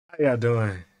How y'all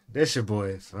doing? This your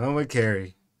boy, Fun with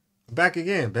Carrie. Back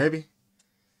again, baby.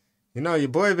 Your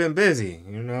boy been busy,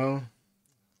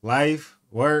 life,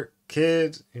 work,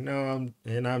 kids, I'm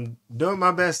doing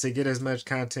my best to get as much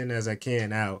content as I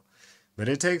can out. But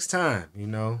it takes time.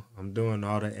 I'm doing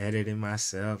all the editing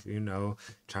myself,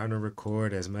 trying to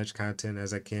record as much content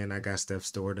as I can. I got stuff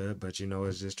stored up, but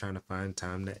it's just trying to find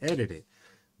time to edit it.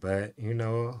 But,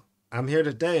 I'm here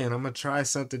today and I'm gonna try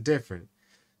something different.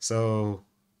 So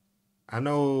I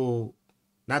know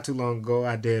not too long ago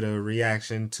I did a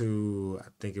reaction to, I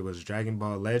think it was Dragon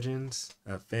Ball Legends,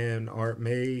 a fan art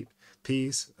made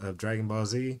piece of Dragon Ball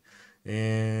Z.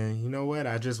 And you know what?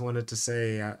 I just wanted to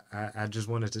say I just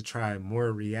wanted to try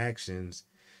more reactions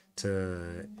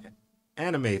to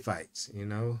anime fights,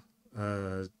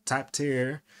 top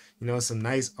tier, some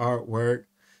nice artwork,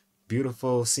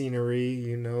 beautiful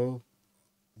scenery,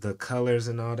 the colors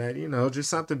and all that, just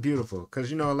something beautiful.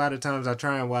 Because, a lot of times I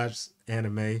try and watch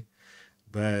anime,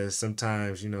 but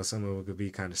sometimes, some of it could be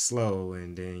kind of slow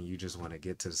and then you just want to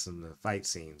get to some of the fight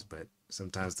scenes. But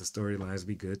sometimes the storylines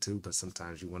be good too, but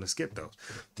sometimes you want to skip those.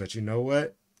 But you know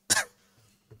what?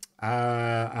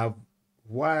 I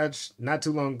watched not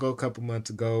too long ago, a couple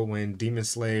months ago, when Demon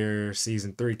Slayer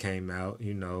season 3 came out.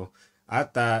 I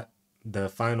thought the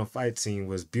final fight scene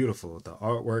was beautiful, the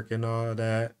artwork and all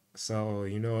that. So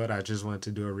you know what? I just wanted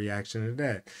to do a reaction to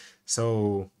that.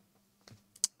 So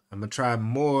I'm gonna try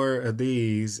more of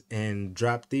these and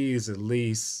drop these at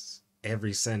least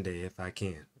every Sunday if I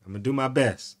can. I'm gonna do my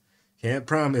best. Can't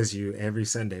promise you every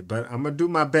Sunday, but I'm gonna do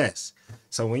my best.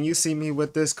 So when you see me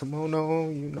with this kimono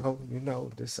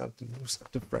on, there's something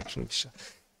fresh.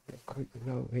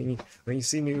 When you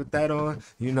see me with that on,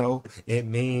 it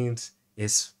means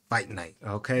it's fight night,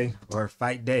 okay, or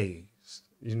fight days.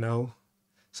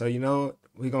 So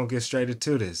we're gonna get straight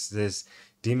into this. This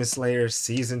Demon Slayer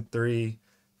season 3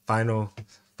 final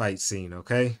fight scene,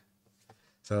 okay?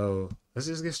 So let's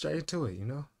just get straight into it.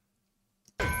 Here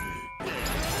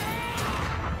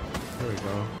we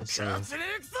go. So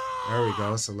there we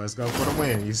go. So let's go for the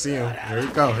win. You see him. Here we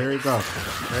go. Here we go.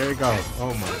 There we go.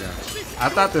 Oh my gosh. I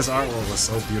thought this artwork was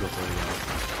so beautiful, y'all.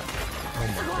 Oh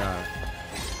my god.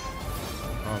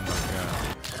 Oh my god.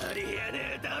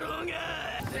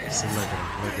 See, look at him.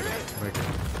 Look at him. Look at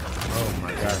him. Oh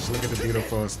my gosh. Look at the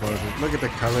beautiful explosion. Look at the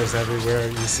colors everywhere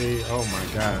you see. Oh my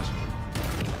gosh.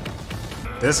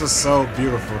 This was so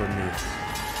beautiful to me.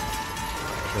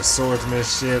 The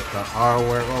swordsmanship, the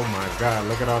artwork. Oh my god.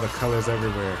 Look at all the colors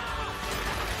everywhere.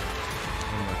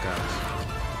 Oh my gosh.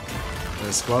 The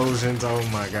explosions. Oh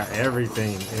my god.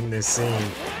 Everything in this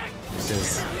scene is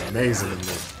just amazing to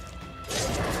me.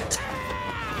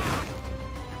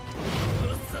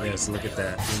 Yes, look at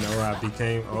that. I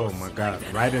became, oh my god,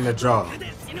 right in the jaw.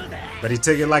 But he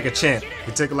took it like a champ.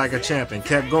 He took it like a champ and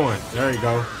kept going. There you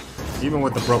go. Even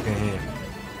with the broken hand.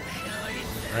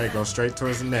 There you go, straight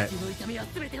towards the neck.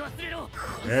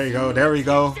 There you go, there we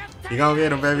go. You gonna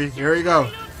get him, baby. Here we go.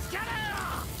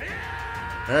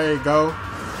 There you go.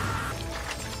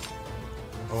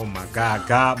 Oh my god,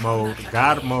 God mode.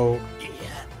 God mode.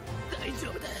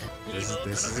 This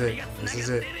is it. This is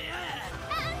it.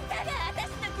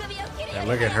 And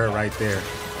look at her right there.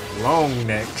 Long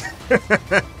neck.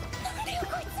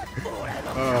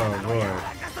 Oh boy.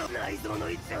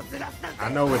 I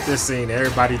know with this scene,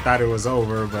 everybody thought it was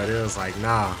over, but it was like,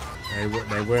 nah. They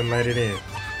wouldn't let it in.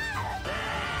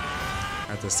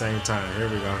 At the same time. Here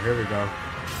we go. Here we go.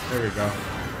 Here we go.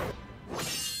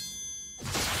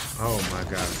 Oh my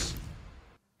gosh.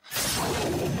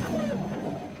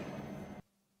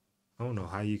 I don't know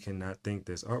how you cannot think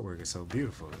this artwork is so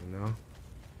beautiful,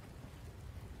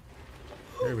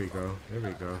 Here we go. Here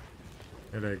we go.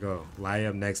 Here they go. Lie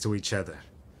up next to each other.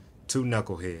 Two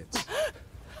knuckleheads.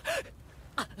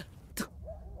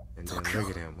 And then look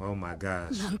at him. Oh my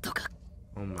gosh.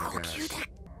 Oh my gosh.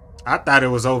 I thought it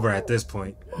was over at this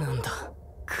point.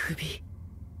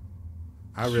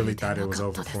 I really thought it was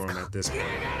over for him at this point.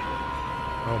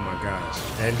 Oh my gosh.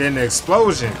 And then the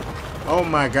explosion. Oh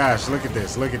my gosh. Look at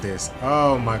this. Look at this.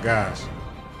 Oh my gosh.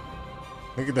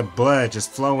 Look at the blood just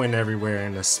flowing everywhere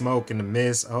and the smoke and the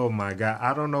mist. Oh my god.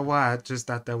 I don't know why. I just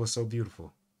thought that was so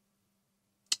beautiful.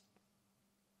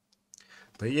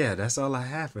 But yeah, that's all I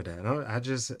have for that. I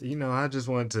just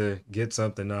want to get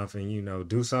something off and,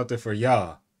 do something for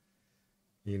y'all.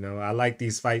 I like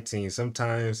these fight scenes.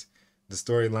 Sometimes the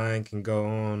storyline can go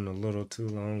on a little too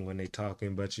long when they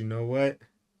talking, but you know what?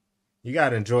 You got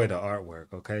to enjoy the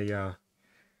artwork, okay, y'all?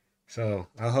 So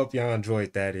I hope y'all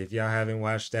enjoyed that. If y'all haven't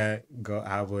watched that,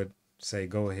 I would say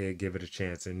go ahead, give it a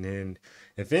chance. And then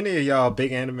if any of y'all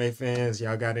big anime fans,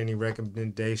 y'all got any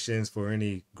recommendations for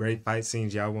any great fight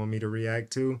scenes y'all want me to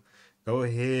react to, go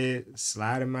ahead,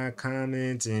 slide in my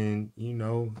comments and,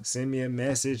 send me a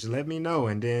message, let me know,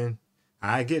 and then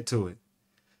I get to it.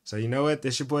 So you know what?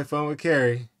 This your boy Fun with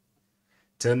Carrie.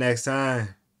 Till next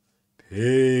time.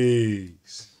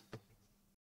 Peace.